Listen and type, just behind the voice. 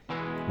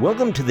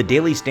Welcome to the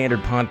Daily Standard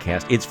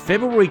Podcast. It's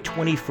February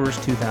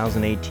 21st,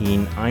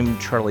 2018. I'm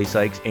Charlie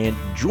Sykes, and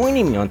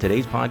joining me on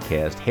today's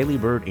podcast, Haley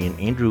Bird and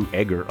Andrew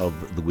Egger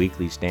of the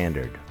Weekly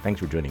Standard.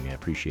 Thanks for joining me. I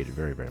appreciate it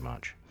very, very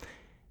much.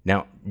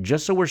 Now,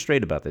 just so we're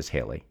straight about this,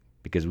 Haley,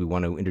 because we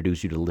want to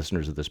introduce you to the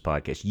listeners of this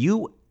podcast,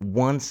 you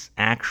once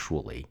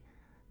actually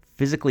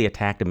physically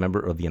attacked a member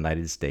of the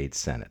United States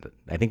Senate.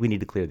 I think we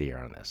need to clear the air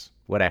on this.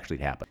 What actually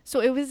happened? So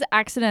it was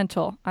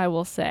accidental, I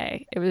will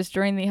say. It was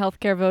during the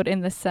healthcare vote in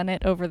the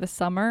Senate over the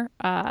summer.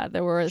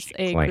 There was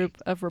a group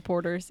of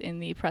reporters in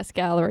the press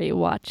gallery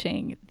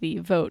watching the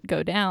vote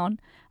go down.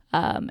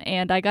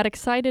 And I got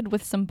excited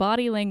with some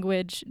body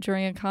language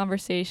during a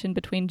conversation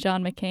between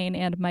John McCain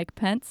and Mike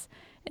Pence.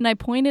 And I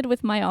pointed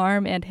with my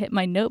arm and hit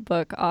my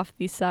notebook off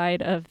the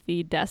side of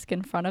the desk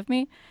in front of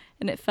me.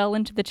 And it fell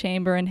into the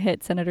chamber and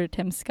hit Senator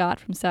Tim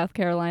Scott from South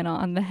Carolina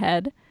on the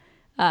head.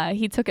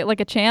 He took it like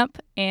a champ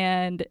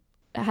and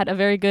had a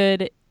very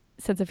good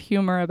sense of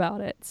humor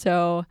about it.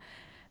 So,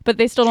 but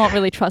they still don't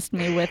really trust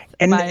me with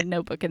my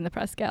notebook in the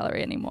press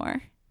gallery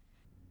anymore.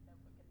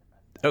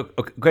 Oh,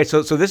 okay, great.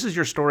 So this is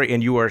your story,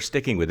 and you are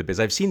sticking with it, because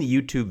I've seen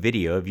the YouTube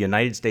video of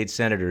United States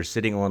senators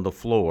sitting on the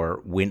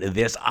floor when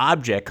this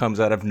object comes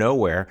out of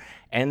nowhere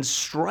and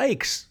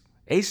strikes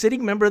a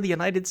sitting member of the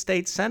United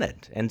States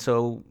Senate. And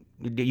so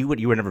you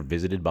were never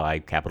visited by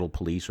Capitol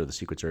Police or the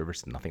Secret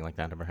Service? Nothing like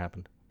that ever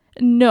happened?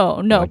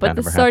 No, but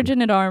the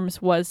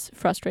Sergeant-at-Arms was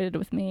frustrated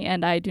with me,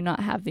 and I do not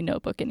have the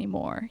notebook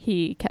anymore.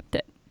 He kept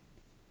it.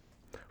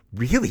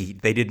 Really?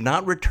 They did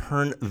not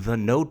return the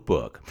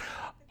notebook.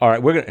 All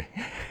right, we're going to...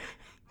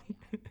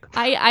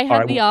 I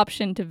had the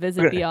option to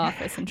visit the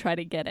office and try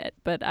to get it,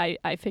 but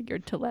I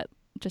figured to let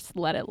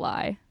it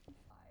lie.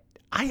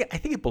 I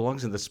think it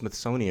belongs in the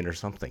Smithsonian or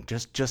something.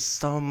 Just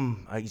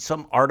some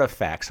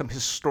artifact, some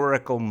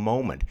historical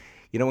moment.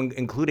 You know,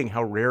 including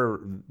how rare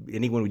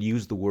anyone would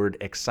use the word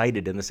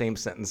excited in the same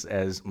sentence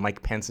as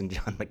Mike Pence and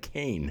John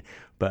McCain.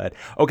 But,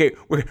 okay,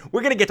 we're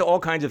going to get to all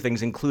kinds of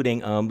things,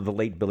 including the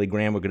late Billy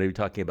Graham. We're going to be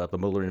talking about the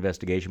Mueller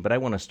investigation. But I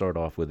want to start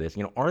off with this.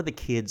 You know, are the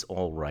kids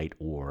all right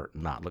or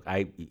not? Look,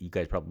 you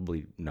guys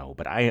probably know,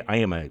 but I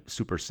am a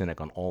super cynic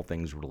on all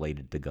things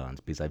related to guns,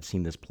 because I've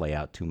seen this play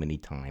out too many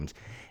times.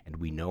 And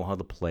we know how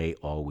the play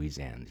always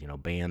ends. You know,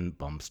 ban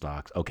bump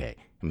stocks. Okay,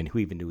 I mean, who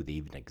even knew they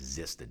even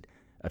existed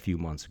a few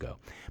months ago?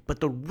 But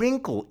the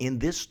wrinkle in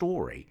this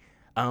story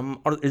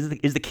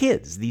is the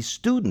kids, these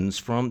students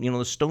from,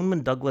 the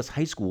Stoneman Douglas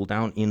High School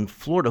down in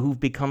Florida, who've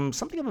become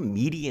something of a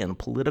media and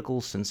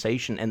political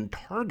sensation and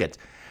targets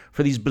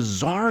for these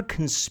bizarre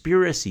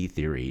conspiracy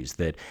theories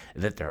that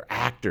they're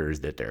actors,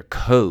 that they're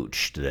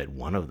coached, that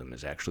one of them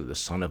is actually the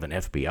son of an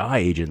FBI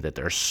agent, that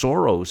they're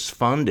Soros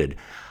funded.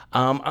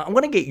 I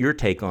want to get your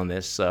take on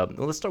this.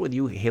 Let's start with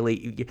you,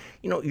 Haley.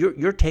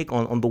 Your take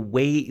on the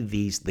way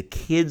the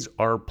kids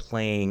are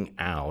playing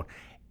out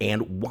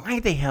and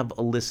why they have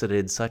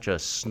elicited such a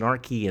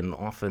snarky and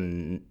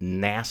often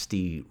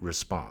nasty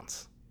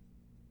response.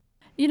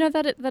 You know,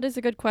 that is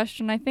a good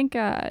question. I think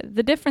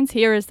the difference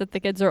here is that the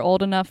kids are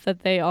old enough that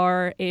they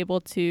are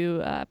able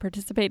to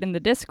participate in the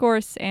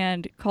discourse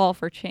and call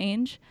for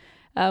change,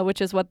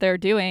 which is what they're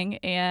doing.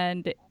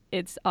 And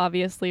it's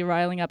obviously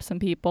riling up some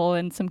people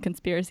and some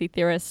conspiracy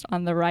theorists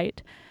on the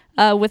right.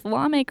 With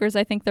lawmakers,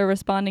 I think they're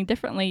responding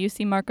differently. You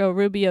see Marco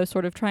Rubio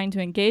sort of trying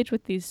to engage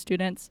with these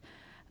students,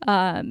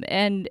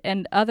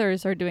 and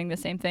others are doing the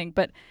same thing.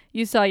 But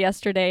you saw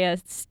yesterday a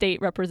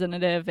state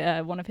representative,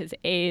 one of his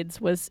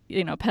aides, was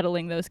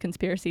peddling those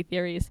conspiracy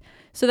theories.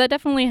 So that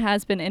definitely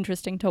has been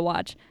interesting to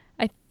watch.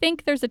 I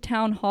think there's a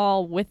town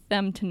hall with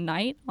them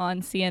tonight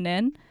on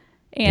CNN,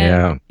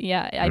 and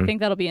I think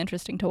that'll be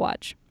interesting to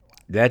watch.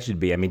 That should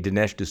be. I mean,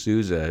 Dinesh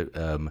D'Souza.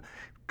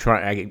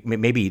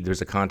 Maybe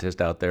there's a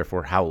contest out there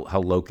for how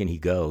low can he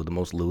go, the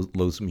most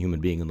loathsome human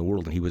being in the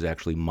world, and he was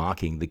actually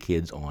mocking the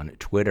kids on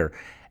Twitter.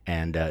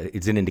 And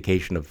it's an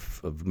indication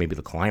of maybe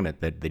the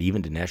climate that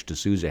even Dinesh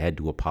D'Souza had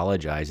to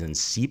apologize, and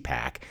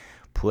CPAC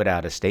put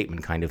out a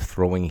statement kind of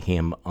throwing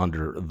him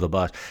under the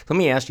bus. So let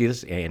me ask you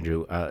this,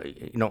 Andrew.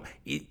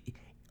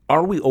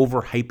 Are we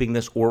overhyping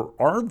this, or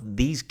are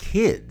these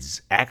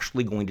kids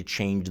actually going to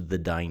change the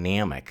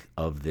dynamic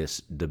of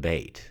this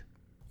debate?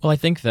 Well, I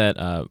think that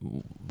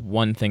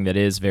one thing that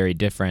is very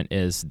different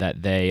is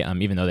that they,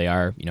 even though they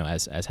are,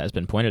 as has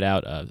been pointed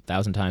out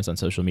 1,000 times on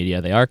social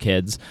media, they are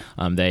kids.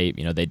 They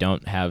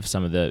don't have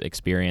some of the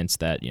experience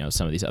that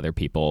some of these other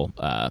people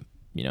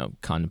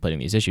contemplating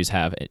these issues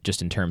have,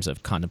 just in terms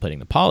of contemplating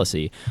the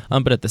policy.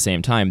 But at the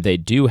same time, they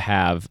do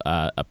have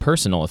a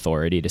personal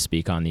authority to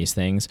speak on these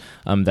things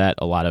that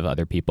a lot of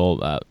other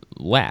people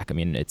lack. I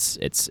mean,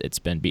 it's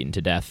been beaten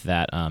to death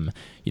that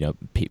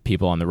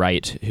people on the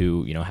right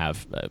who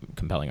have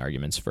compelling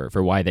arguments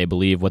for why they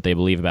believe what they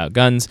believe about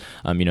guns.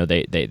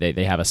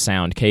 They have a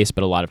sound case,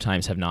 but a lot of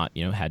times have not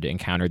had to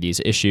encounter these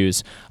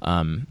issues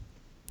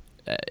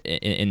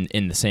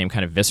in the same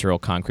kind of visceral,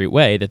 concrete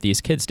way that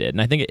these kids did.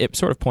 And I think it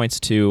sort of points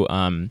to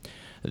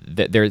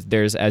that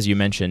there's, as you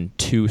mentioned,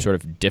 two sort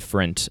of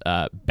different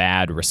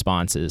bad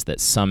responses that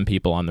some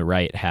people on the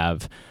right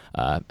have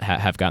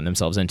have gotten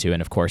themselves into.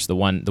 And of course, the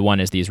one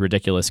is these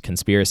ridiculous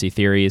conspiracy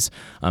theories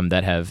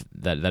that have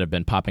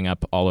been popping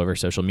up all over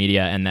social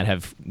media and that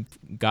have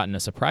gotten a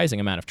surprising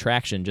amount of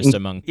traction just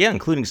among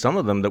including some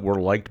of them that were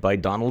liked by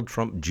Donald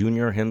Trump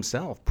Jr.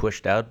 himself,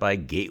 pushed out by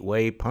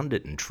Gateway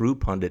Pundit and True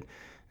Pundit,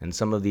 and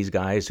some of these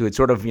guys who had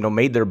sort of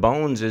made their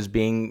bones as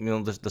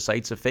being the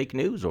sites of fake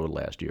news over the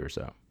last year or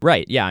so.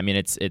 Right. Yeah. I mean,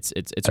 it's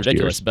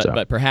ridiculous.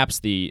 But perhaps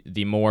the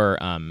more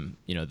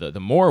the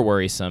more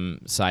worrisome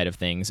side of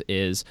things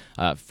is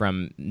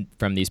from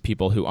these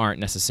people who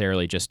aren't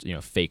necessarily just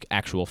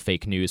actual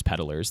fake news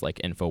peddlers like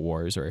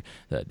Infowars or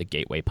the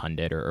Gateway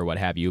Pundit or what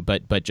have you,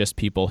 but just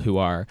people who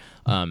are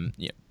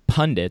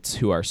pundits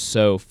who are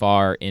so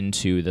far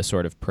into the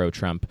sort of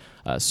pro-Trump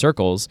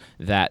circles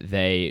that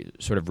they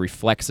sort of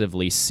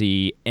reflexively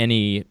see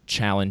any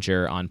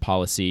challenger on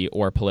policy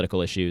or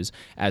political issues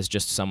as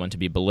just someone to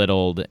be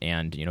belittled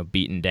and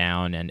beaten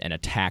down and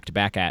attacked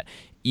back at.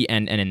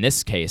 And in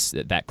this case,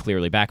 that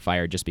clearly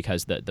backfired just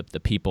because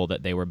the people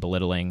that they were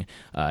belittling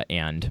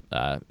and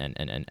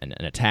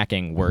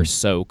attacking were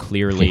so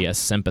clearly a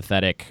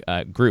sympathetic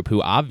group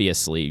who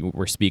obviously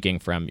were speaking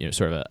from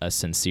sort of a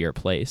sincere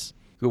place.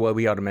 Well,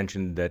 we ought to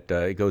mention that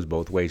it goes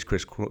both ways.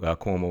 Chris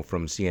Cuomo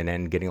from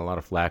CNN getting a lot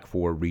of flack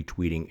for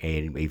retweeting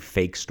a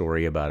fake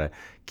story about a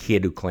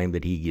kid who claimed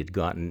that he had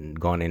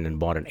gone in and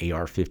bought an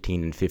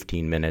AR-15 in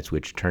 15 minutes,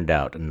 which turned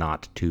out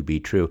not to be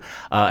true.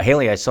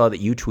 Haley, I saw that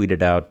you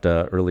tweeted out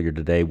earlier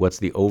today, what's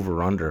the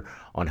over-under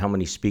on how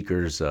many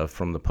speakers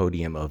from the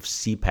podium of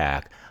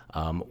CPAC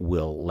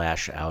will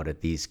lash out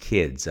at these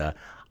kids?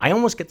 I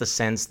almost get the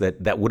sense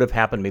that would have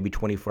happened maybe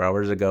 24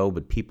 hours ago,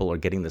 but people are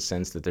getting the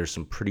sense that there's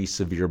some pretty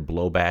severe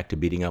blowback to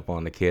beating up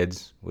on the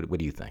kids. What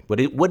do you think?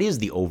 What is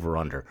the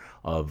over-under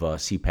of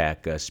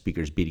CPAC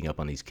speakers beating up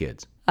on these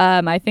kids?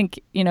 I think,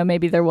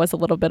 maybe there was a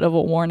little bit of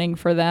a warning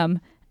for them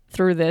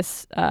through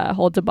this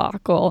whole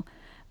debacle.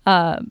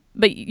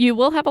 But you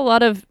will have a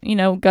lot of,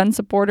 gun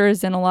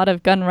supporters and a lot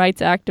of gun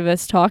rights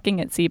activists talking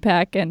at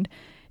CPAC, and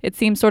it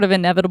seems sort of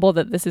inevitable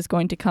that this is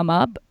going to come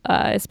up,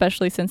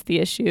 especially since the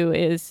issue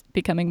is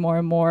becoming more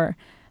and more,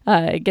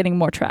 getting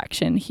more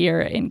traction here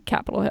in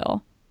Capitol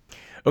Hill.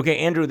 Okay,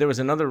 Andrew, there was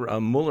another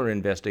Mueller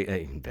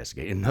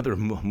another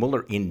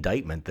Mueller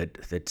indictment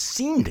that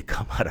seemed to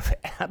come out of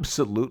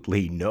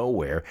absolutely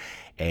nowhere.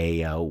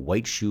 A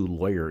white shoe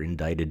lawyer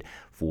indicted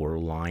for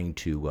lying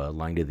to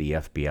the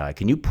FBI.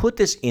 Can you put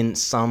this in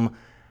some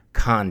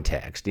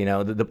context?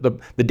 The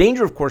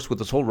danger, of course, with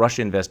this whole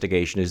Russia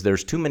investigation is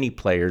there's too many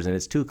players and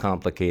it's too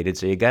complicated.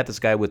 So you got this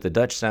guy with the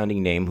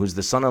Dutch-sounding name who's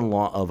the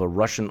son-in-law of a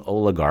Russian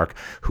oligarch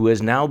who has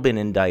now been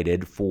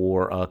indicted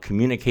for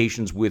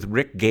communications with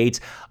Rick Gates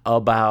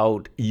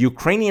about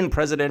Ukrainian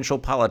presidential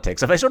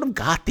politics. Have I sort of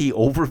got the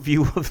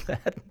overview of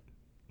that?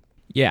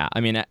 Yeah,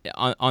 I mean,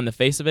 on the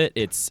face of it,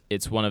 it's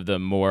one of the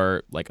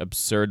more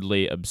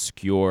absurdly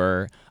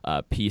obscure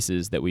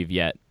pieces that we've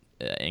yet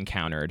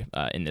encountered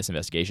in this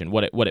investigation.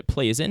 What it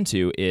plays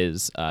into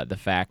is the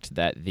fact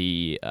that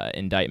the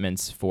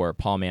indictments for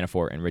Paul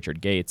Manafort and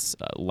Richard Gates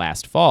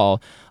last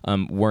fall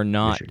were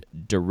not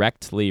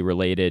directly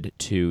related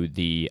to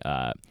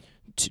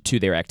to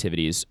their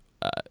activities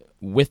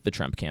with the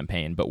Trump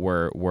campaign, but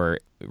were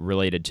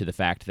related to the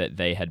fact that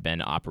they had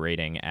been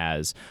operating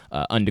as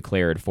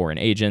undeclared foreign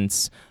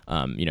agents,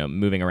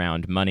 moving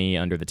around money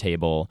under the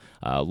table,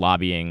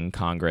 lobbying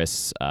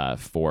Congress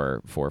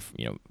for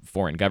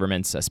foreign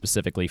governments,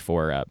 specifically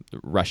for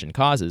Russian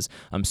causes.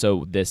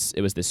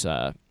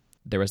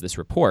 There was this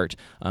report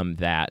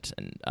that,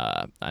 and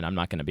I'm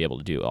not going to be able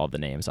to do all the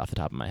names off the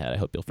top of my head. I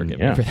hope you'll forgive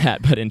me for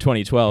that. But in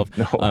 2012,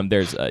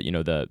 there's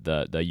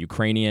the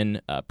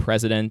Ukrainian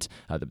president,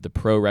 the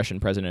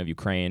pro-Russian president of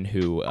Ukraine,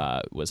 who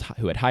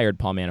had hired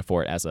Paul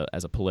Manafort as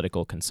a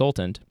political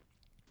consultant.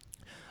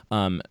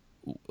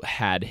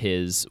 Had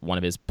one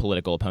of his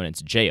political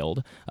opponents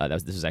jailed.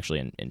 This was actually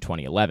in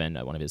 2011.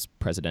 One of his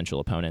presidential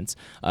opponents.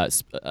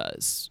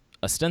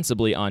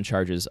 Ostensibly on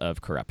charges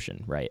of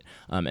corruption, right?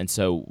 And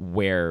so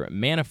where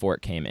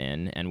Manafort came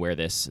in, and where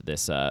this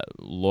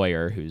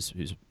lawyer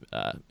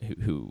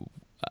who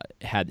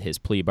had his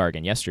plea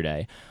bargain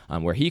yesterday,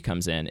 where he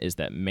comes in, is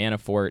that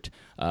Manafort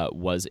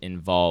was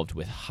involved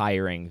with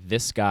hiring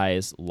this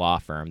guy's law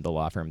firm, the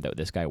law firm that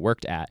this guy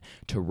worked at,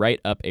 to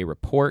write up a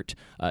report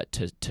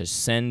to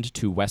send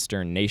to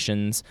Western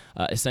nations,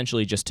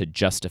 essentially just to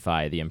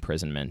justify the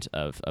imprisonment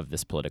of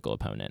this political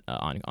opponent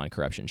on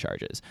corruption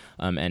charges.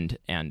 And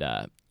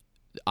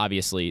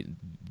obviously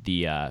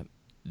the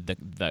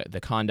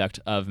conduct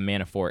of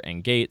Manafort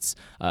and Gates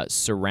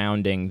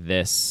surrounding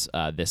this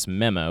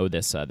memo,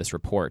 this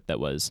report that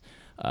was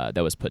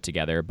put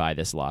together by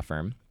this law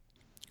firm,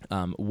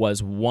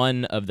 was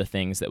one of the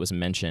things that was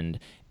mentioned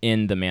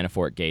in the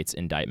Manafort-Gates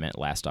indictment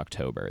last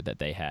October, that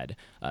they had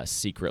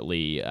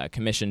secretly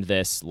commissioned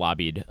this,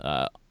 lobbied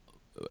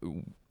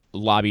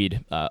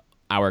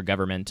our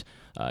government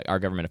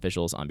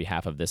officials on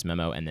behalf of this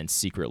memo, and then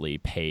secretly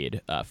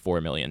paid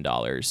 $4 million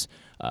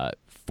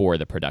for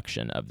the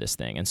production of this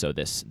thing. And so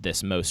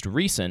this most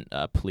recent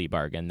plea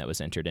bargain that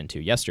was entered into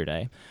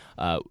yesterday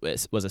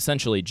was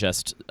essentially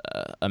just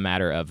a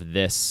matter of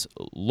this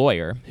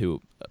lawyer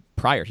who,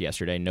 prior to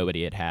yesterday,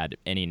 nobody had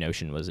any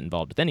notion was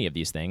involved with any of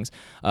these things,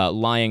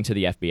 lying to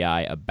the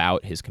FBI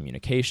about his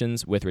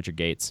communications with Richard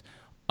Gates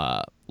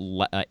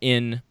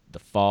in the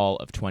fall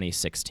of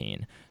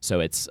 2016. So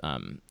it's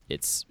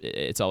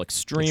all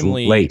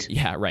extremely It's late.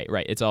 Yeah, right.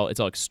 It's all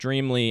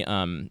extremely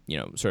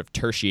sort of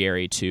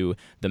tertiary to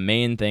the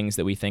main things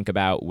that we think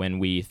about when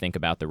we think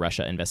about the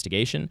Russia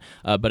investigation.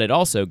 But it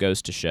also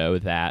goes to show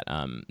that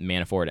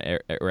Manafort,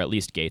 or at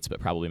least Gates, but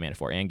probably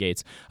Manafort and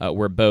Gates,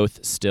 were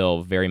both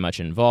still very much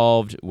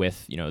involved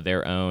with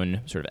their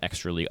own sort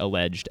of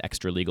alleged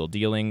extra-legal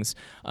dealings.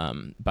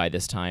 By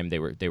this time, they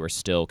were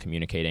still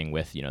communicating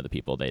with the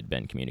people they'd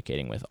been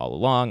communicating with all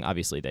along.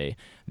 Obviously,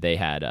 they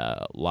had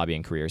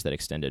lobbying careers that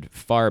extended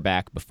far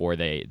back before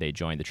they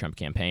joined the Trump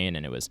campaign,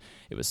 and it was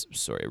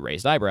sort of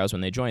raised eyebrows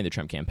when they joined the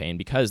Trump campaign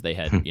because they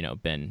had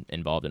been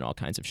involved in all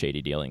kinds of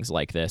shady dealings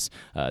like this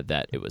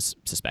that it was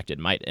suspected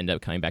might end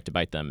up coming back to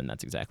bite them, and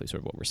that's exactly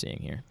sort of what we're seeing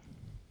here.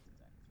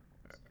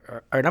 All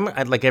right,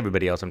 I'd like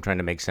everybody else. I'm trying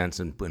to make sense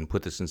and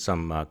put this in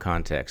some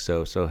context.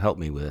 So help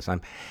me with this. I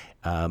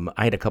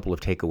had a couple of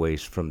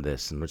takeaways from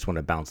this, and I just want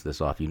to bounce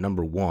this off you.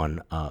 Number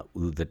one,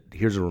 that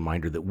here's a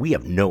reminder that we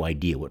have no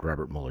idea what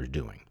Robert Mueller's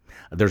doing.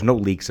 There's no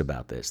leaks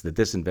about this. That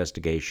this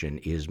investigation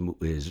is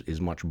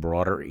much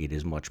broader. It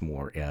is much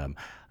more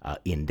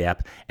in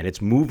depth, and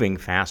it's moving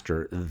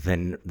faster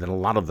than a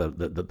lot of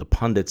the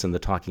pundits and the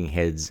talking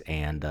heads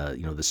and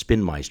the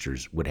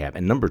spinmeisters would have.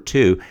 And number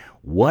two,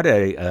 what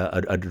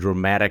a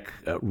dramatic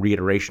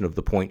reiteration of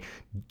the point.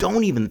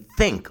 Don't even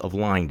think of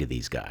lying to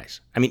these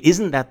guys. I mean,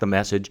 isn't that the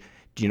message?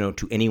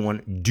 To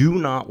anyone, do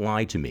not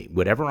lie to me.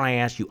 Whatever I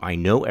ask you, I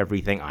know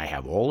everything. I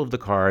have all of the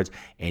cards,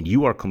 and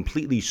you are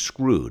completely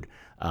screwed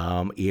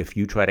if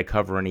you try to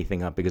cover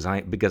anything up because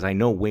I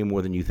know way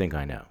more than you think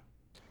I know.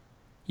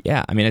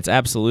 Yeah, I mean, it's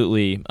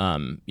absolutely,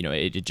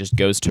 it just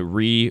goes to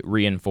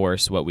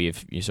reinforce what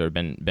we've sort of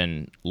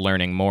been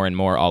learning more and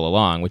more all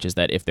along, which is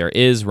that if there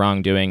is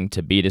wrongdoing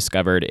to be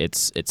discovered, it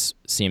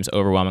seems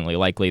overwhelmingly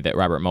likely that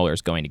Robert Mueller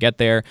is going to get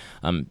there.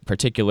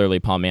 Particularly,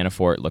 Paul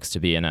Manafort looks to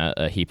be in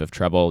a heap of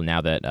trouble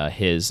now that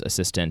his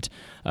assistant,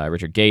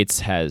 Richard Gates,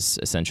 has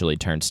essentially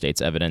turned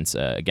state's evidence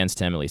against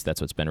him. At least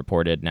that's what's been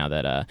reported now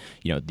that,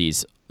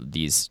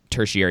 these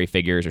tertiary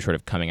figures are sort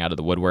of coming out of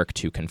the woodwork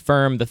to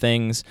confirm the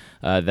things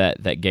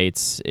that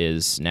Gates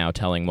is now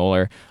telling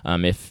Mueller.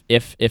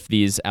 If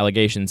these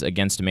allegations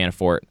against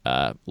Manafort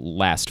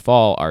last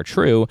fall are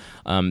true,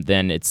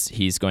 then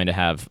he's going to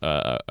have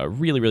a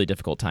really, really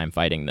difficult time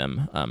fighting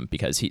them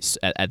because he's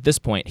at this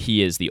point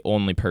he is the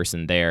only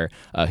person there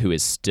who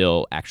is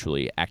still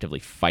actually actively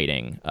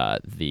fighting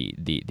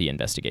the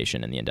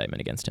investigation and the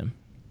indictment against him.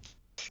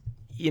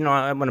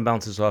 I'm going to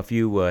bounce this off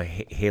you,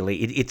 Haley.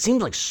 It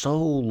seems like so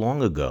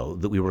long ago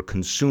that we were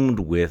consumed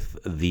with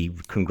the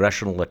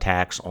congressional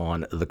attacks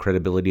on the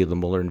credibility of the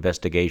Mueller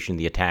investigation,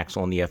 the attacks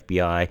on the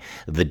FBI,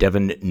 the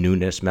Devin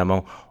Nunes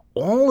memo.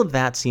 All of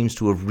that seems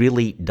to have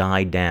really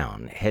died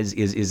down. Is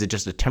it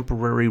just a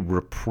temporary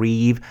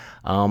reprieve,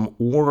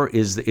 or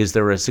is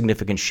there a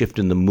significant shift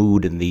in the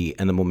mood and the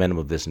momentum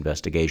of this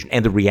investigation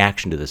and the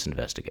reaction to this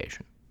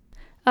investigation?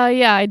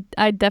 Yeah,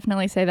 I'd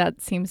definitely say that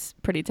seems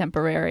pretty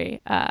temporary.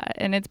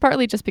 And it's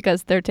partly just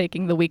because they're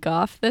taking the week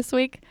off this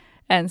week,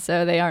 and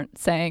so they aren't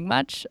saying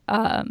much.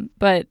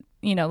 But,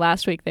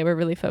 last week they were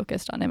really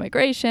focused on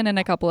immigration and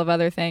a couple of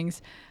other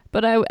things.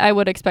 But I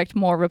would expect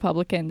more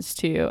Republicans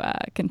to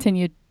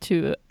continue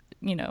to,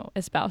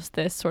 espouse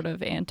this sort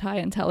of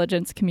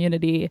anti-intelligence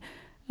community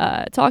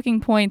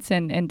talking points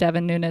and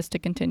Devin Nunes to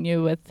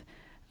continue with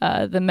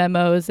the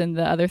memos and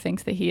the other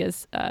things that he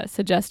has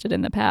suggested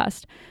in the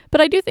past. But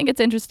I do think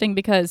it's interesting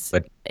because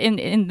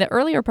in the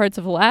earlier parts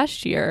of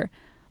last year,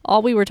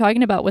 all we were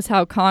talking about was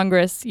how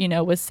Congress,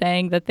 was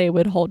saying that they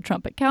would hold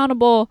Trump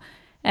accountable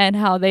and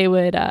how they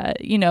would,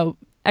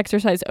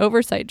 exercise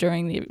oversight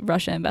during the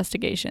Russia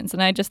investigations.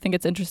 And I just think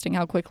it's interesting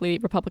how quickly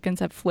Republicans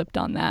have flipped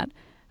on that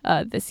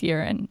this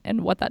year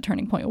and what that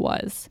turning point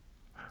was.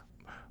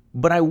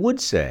 But I would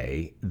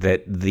say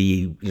that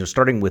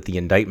starting with the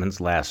indictments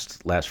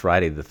last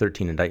Friday, the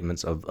 13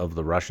 indictments of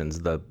the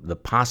Russians, the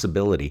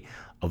possibility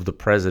of the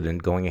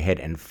president going ahead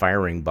and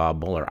firing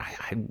Bob Mueller,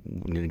 I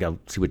need to go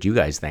see what you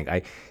guys think.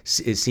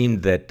 It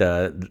seemed that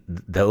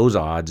those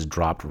odds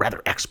dropped rather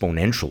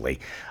exponentially,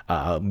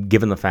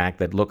 given the fact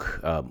that, look,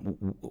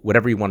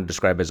 whatever you want to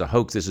describe as a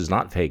hoax, this is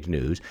not fake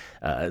news.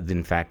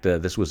 In fact,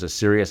 this was a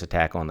serious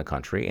attack on the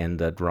country, and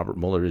that Robert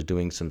Mueller is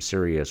doing some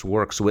serious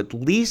work. So at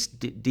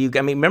least,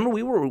 remember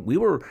we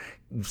were.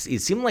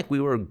 It seemed like we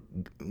were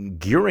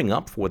gearing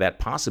up for that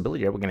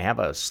possibility. We're going to have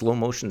a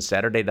slow-motion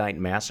Saturday Night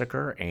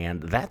Massacre,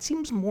 and that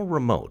seems more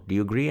remote. Do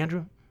you agree,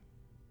 Andrew?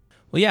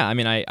 Well, yeah, I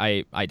mean,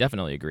 I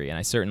definitely agree, and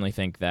I certainly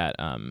think that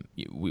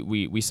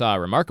we saw a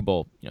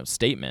remarkable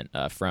statement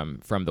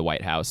from the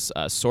White House,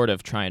 sort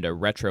of trying to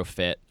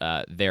retrofit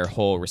their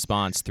whole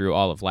response through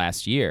all of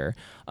last year,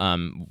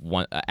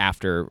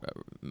 after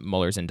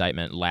Mueller's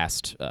indictment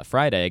last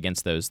Friday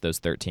against those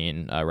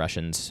 13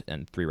 Russians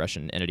and 3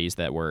 Russian entities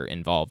that were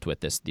involved with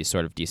these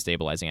sort of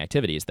destabilizing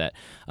activities. That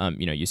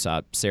you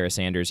saw Sarah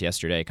Sanders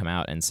yesterday come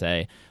out and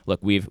say,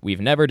 look,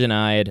 we've never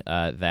denied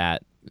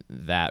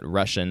that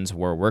Russians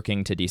were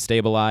working to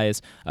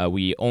destabilize.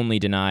 We only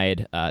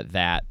denied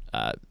that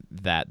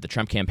the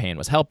Trump campaign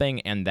was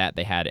helping and that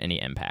they had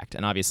any impact.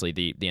 And obviously,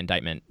 the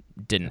indictment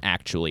didn't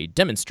actually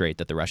demonstrate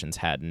that the Russians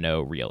had no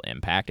real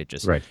impact. It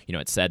just, Right.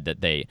 it said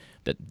that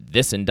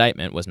this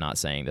indictment was not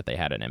saying that they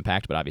had an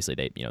impact, but obviously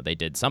they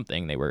did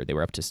something. They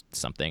were up to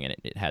something, and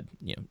it had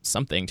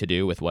something to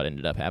do with what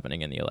ended up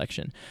happening in the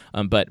election.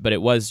 But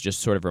it was just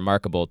sort of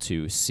remarkable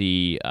to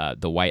see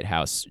the White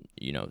House,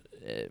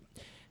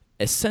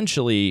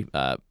 essentially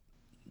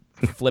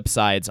flip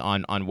sides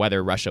on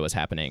whether Russian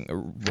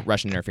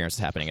interference was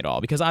happening at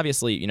all. Because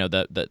obviously,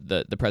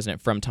 the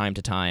president from time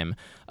to time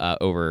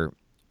over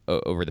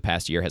the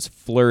past year has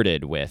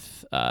flirted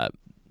with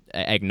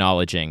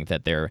acknowledging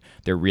that there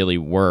really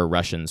were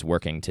Russians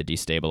working to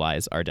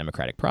destabilize our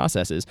democratic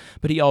processes,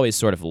 but he always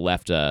sort of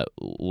left a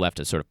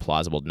sort of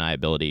plausible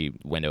deniability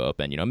window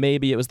open.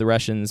 Maybe it was the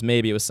Russians,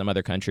 maybe it was some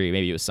other country,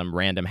 maybe it was some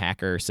random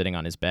hacker sitting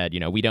on his bed.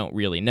 We don't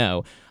really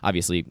know.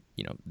 Obviously,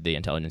 the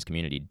intelligence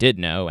community did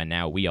know, and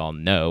now we all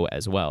know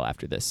as well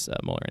after this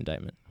Mueller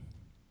indictment.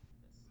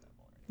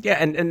 Yeah,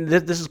 and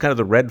this is kind of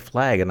the red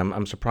flag, and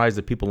I'm surprised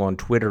that people on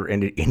Twitter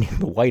and in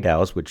the White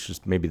House, which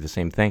is maybe the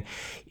same thing,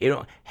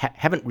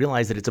 haven't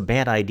realized that it's a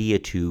bad idea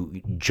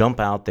to jump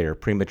out there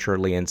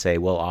prematurely and say,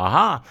 well,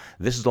 aha,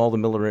 this is all the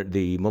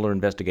Mueller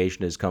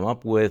investigation has come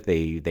up with.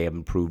 They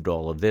haven't proved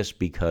all of this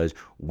because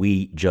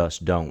we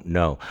just don't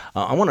know.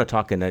 I want to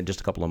talk in just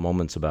a couple of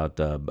moments about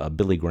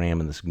Billy Graham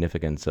and the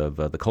significance of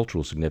the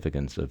cultural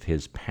significance of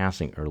his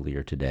passing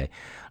earlier today.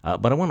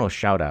 But I want to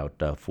shout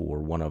out for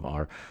one of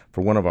our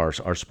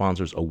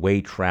sponsors,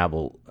 Away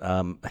Travel.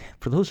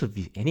 For those of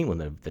you, anyone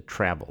that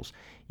travels,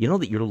 you know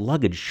that your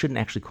luggage shouldn't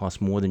actually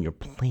cost more than your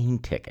plane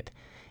ticket.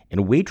 And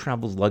Away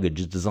Travel's luggage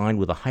is designed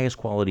with the highest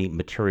quality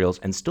materials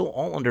and still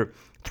all under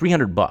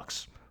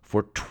 $300.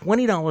 For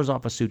 $20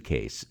 off a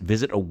suitcase,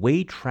 visit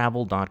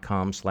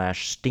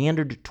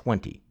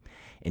awaytravel.com/standard20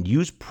 and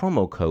use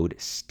promo code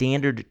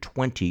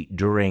standard20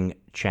 during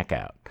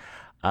checkout.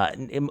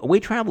 Away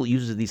Travel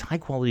uses these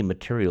high-quality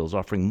materials,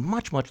 offering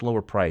much, much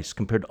lower price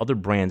compared to other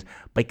brands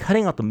by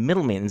cutting out the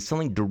middleman and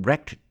selling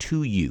direct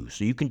to you.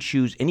 So you can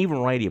choose any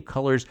variety of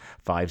colors,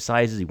 5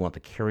 sizes. You want the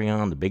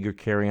carry-on, the bigger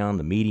carry-on,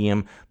 the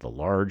medium, the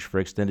large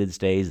for extended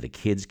stays, the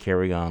kids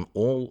carry-on,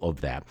 all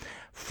of that.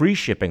 Free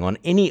shipping on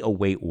any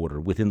Away order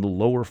within the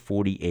lower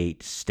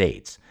 48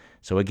 states.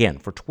 So again,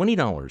 for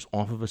 $20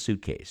 off of a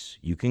suitcase,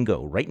 you can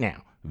go right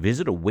now.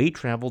 Visit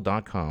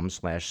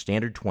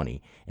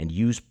awaytravel.com/standard20 and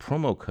use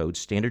promo code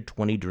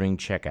standard20 during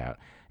checkout.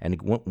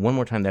 And one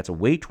more time, that's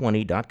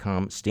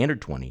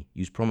away20.com/standard20.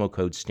 Use promo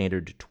code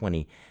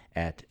standard20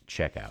 at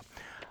checkout.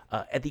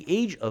 At the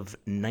age of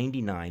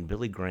 99,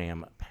 Billy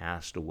Graham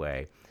passed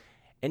away.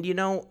 And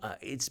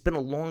it's been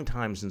a long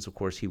time since, of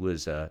course, he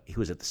was at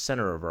the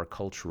center of our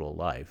cultural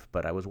life.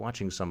 But I was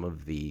watching some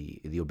of the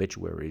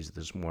obituaries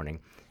this morning,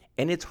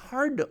 and it's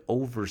hard to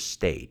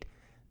overstate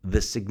the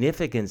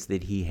significance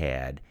that he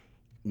had,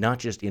 not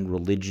just in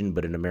religion,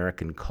 but in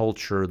American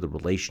culture, the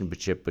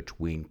relationship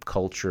between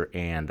culture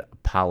and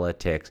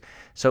politics.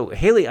 So,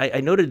 Haley, I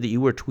noted that you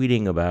were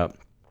retweeting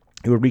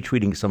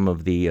some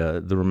of the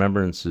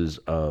remembrances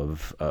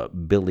of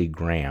Billy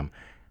Graham.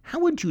 How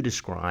would you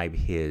describe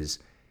his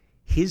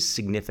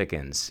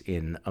significance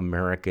in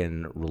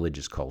American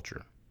religious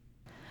culture?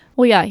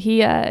 Well, yeah, he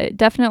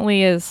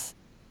definitely is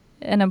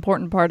an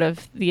important part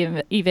of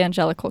the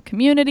evangelical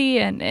community,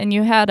 and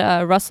you had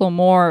Russell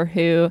Moore,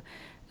 who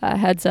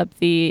heads up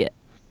the,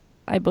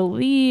 I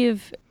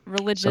believe,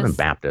 religious Southern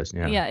Baptist.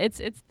 Yeah, it's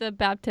the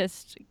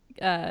Baptist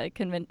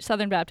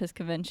Southern Baptist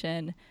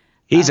Convention.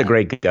 He's a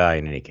great guy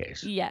in any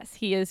case. Yes,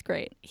 he is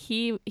great.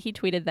 He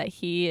tweeted that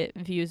he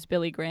views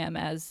Billy Graham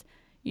as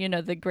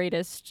the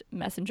greatest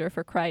messenger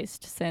for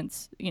Christ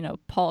since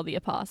Paul the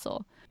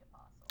Apostle.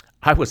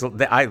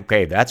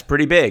 Okay, that's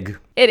pretty big.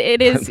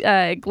 It is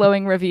a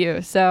glowing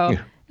review. So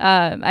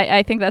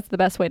I think that's the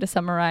best way to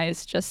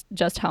summarize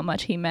just how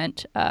much he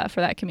meant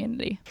for that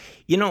community.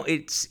 He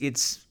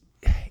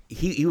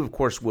of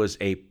course was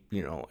a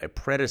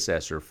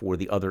predecessor for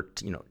the other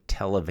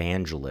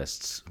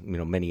televangelists,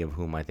 many of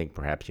whom I think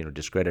perhaps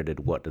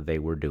discredited what they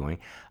were doing.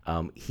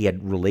 He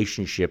had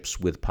relationships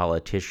with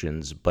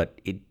politicians, but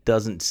it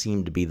doesn't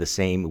seem to be the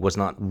same. It was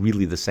not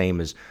really the same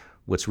as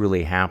what's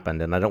really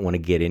happened. And I don't want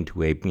to get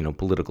into a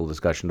political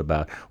discussion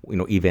about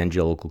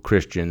evangelical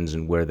Christians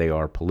and where they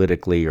are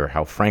politically, or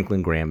how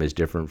Franklin Graham is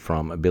different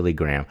from Billy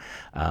Graham.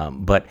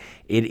 But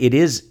it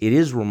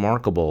is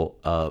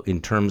remarkable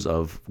in terms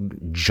of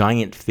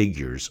giant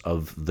figures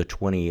of the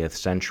 20th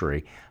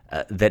century.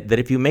 That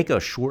if you make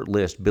a short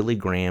list, Billy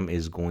Graham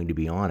is going to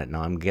be on it.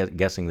 Now, I'm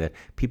guessing that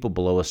people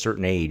below a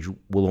certain age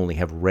will only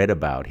have read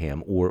about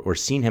him or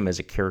seen him as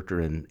a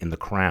character in The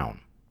Crown.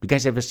 You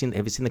guys have you seen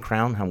The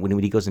Crown? How when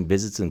he goes and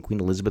visits and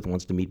Queen Elizabeth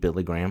wants to meet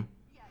Billy Graham?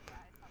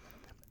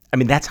 I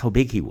mean, that's how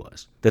big he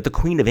was. That the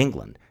Queen of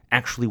England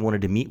actually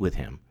wanted to meet with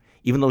him,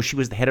 even though she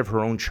was the head of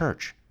her own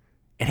church,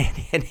 and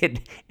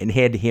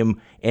had him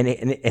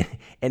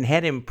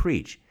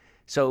preach.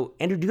 So,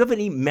 Andrew, do you have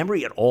any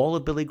memory at all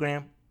of Billy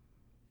Graham?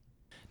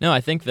 No, I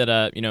think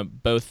that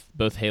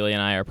both Haley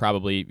and I are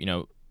probably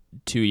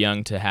too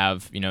young to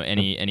have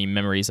any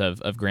memories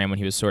of Graham when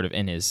he was sort of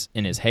in his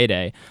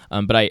heyday.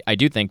 But I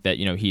do think that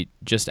he,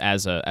 just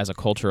as a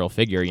cultural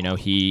figure,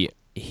 he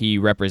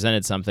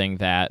represented something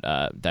that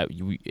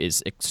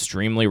is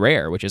extremely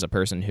rare, which is a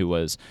person who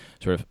was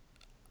sort of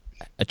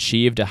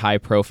achieved a high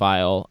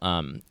profile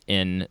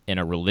in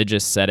a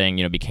religious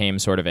setting, became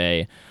sort of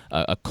a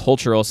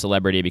cultural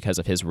celebrity because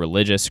of his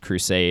religious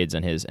crusades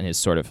and his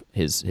sort of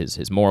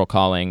his moral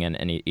calling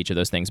and each of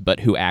those things, but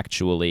who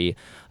actually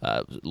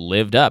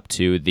lived up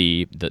to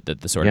the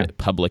sort of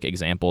public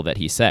example that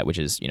he set, which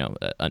is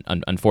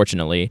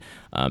unfortunately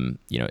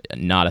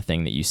not a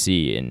thing that you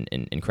see in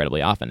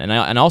incredibly often.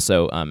 And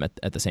also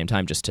at the same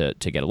time, just to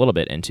get a little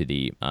bit into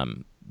the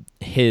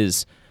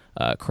his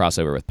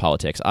crossover with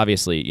politics.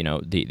 Obviously,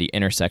 the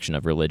intersection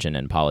of religion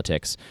and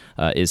politics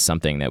is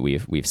something that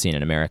we've seen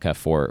in America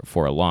for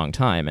a long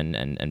time,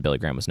 and Billy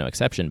Graham was no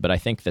exception. But I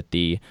think that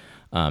it's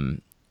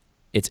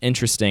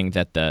interesting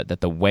that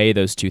the way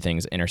those two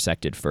things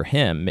intersected for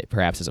him,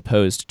 perhaps as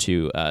opposed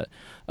to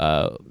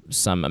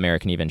some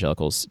American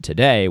evangelicals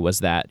today, was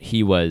that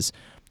he was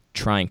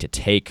trying to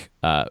take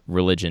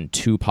religion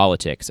to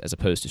politics as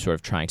opposed to sort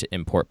of trying to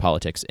import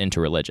politics into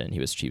religion. He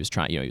was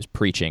trying, he was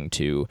preaching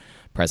to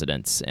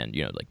presidents and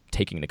like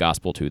taking the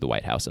gospel to the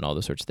White House and all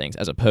those sorts of things,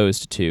 as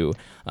opposed to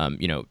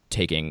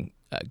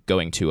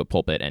going to a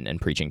pulpit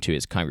and preaching to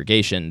his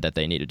congregation that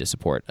they needed to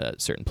support a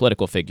certain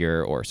political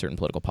figure or certain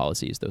political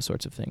policies, those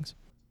sorts of things.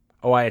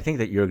 Oh, I think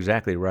that you're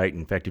exactly right.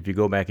 In fact, if you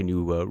go back and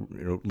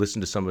you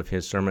listen to some of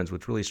his sermons,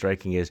 what's really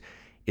striking is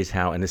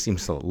how, and this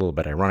seems a little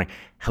bit ironic,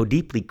 how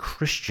deeply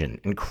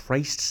Christian and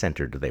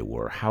Christ-centered they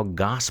were, how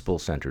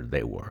gospel-centered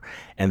they were.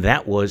 And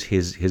that was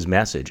his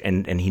message.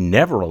 And he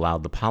never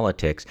allowed the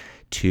politics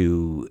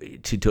to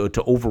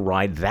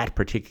override that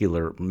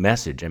particular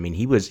message. I mean,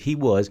 he was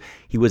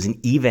an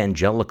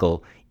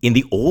evangelical in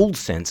the old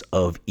sense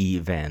of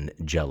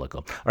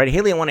evangelical. All right,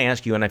 Haley, I want to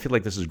ask you, and I feel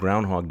like this is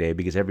Groundhog Day,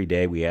 because every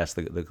day we ask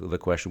the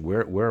question,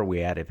 where are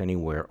we at, if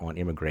anywhere, on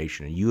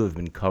immigration? And you have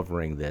been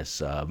covering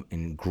this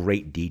in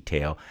great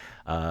detail.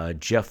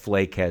 Jeff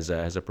Flake has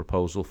a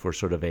proposal for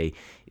sort of a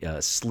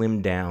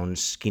slimmed down,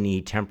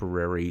 skinny,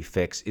 temporary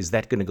fix. Is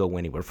that going to go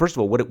anywhere? First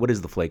of all, what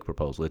is the Flake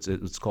proposal?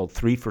 It's called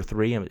 3 for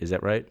 3. Is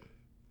that right?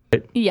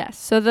 Yes.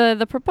 So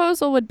the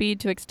proposal would be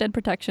to extend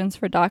protections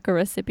for DACA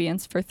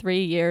recipients for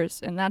 3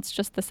 years, and that's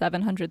just the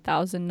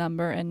 700,000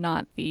 number and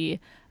not the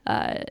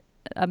 1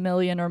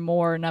 million or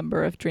more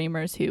number of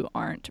Dreamers who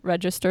aren't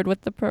registered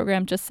with the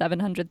program, just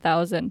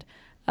 700,000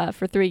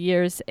 for 3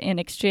 years in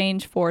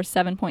exchange for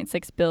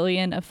 $7.6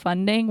 billion of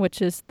funding,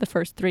 which is the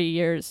first 3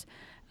 years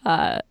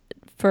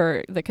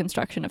for the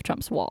construction of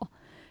Trump's wall.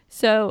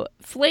 So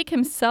Flake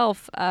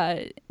himself,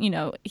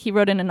 he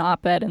wrote in an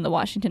op-ed in the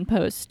Washington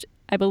Post,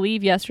 I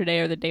believe yesterday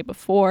or the day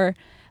before,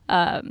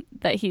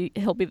 that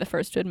he'll be the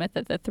first to admit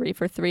that the 3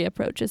 for 3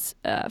 approach is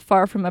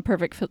far from a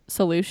perfect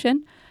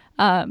solution.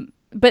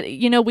 But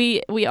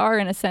we are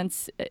in a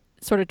sense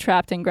sort of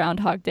trapped in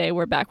Groundhog Day.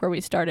 We're back where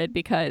we started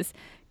because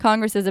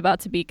Congress is about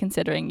to be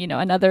considering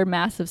another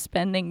massive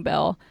spending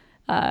bill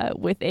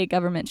with a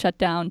government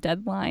shutdown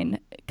deadline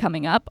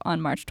coming up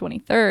on March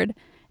 23rd,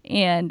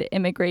 and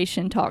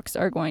immigration talks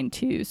are going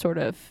to sort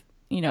of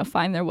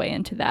find their way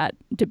into that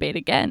debate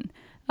again.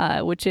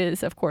 Which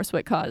is, of course,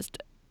 what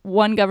caused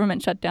one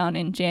government shutdown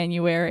in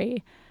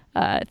January,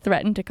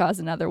 threatened to cause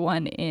another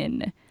one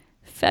in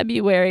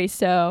February.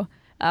 So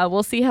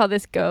we'll see how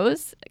this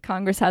goes.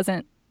 Congress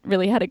hasn't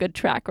really had a good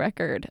track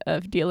record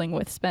of dealing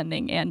with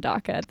spending and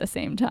DACA at the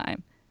same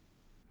time.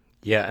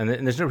 Yeah, and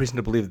there's no reason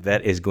to believe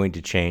that is going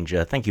to change.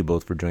 Thank you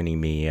both for joining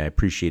me. I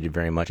appreciate it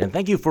very much. And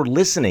thank you for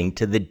listening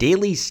to the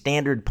Daily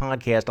Standard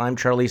Podcast. I'm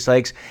Charlie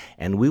Sykes,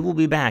 and we will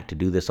be back to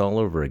do this all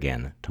over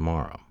again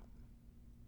tomorrow.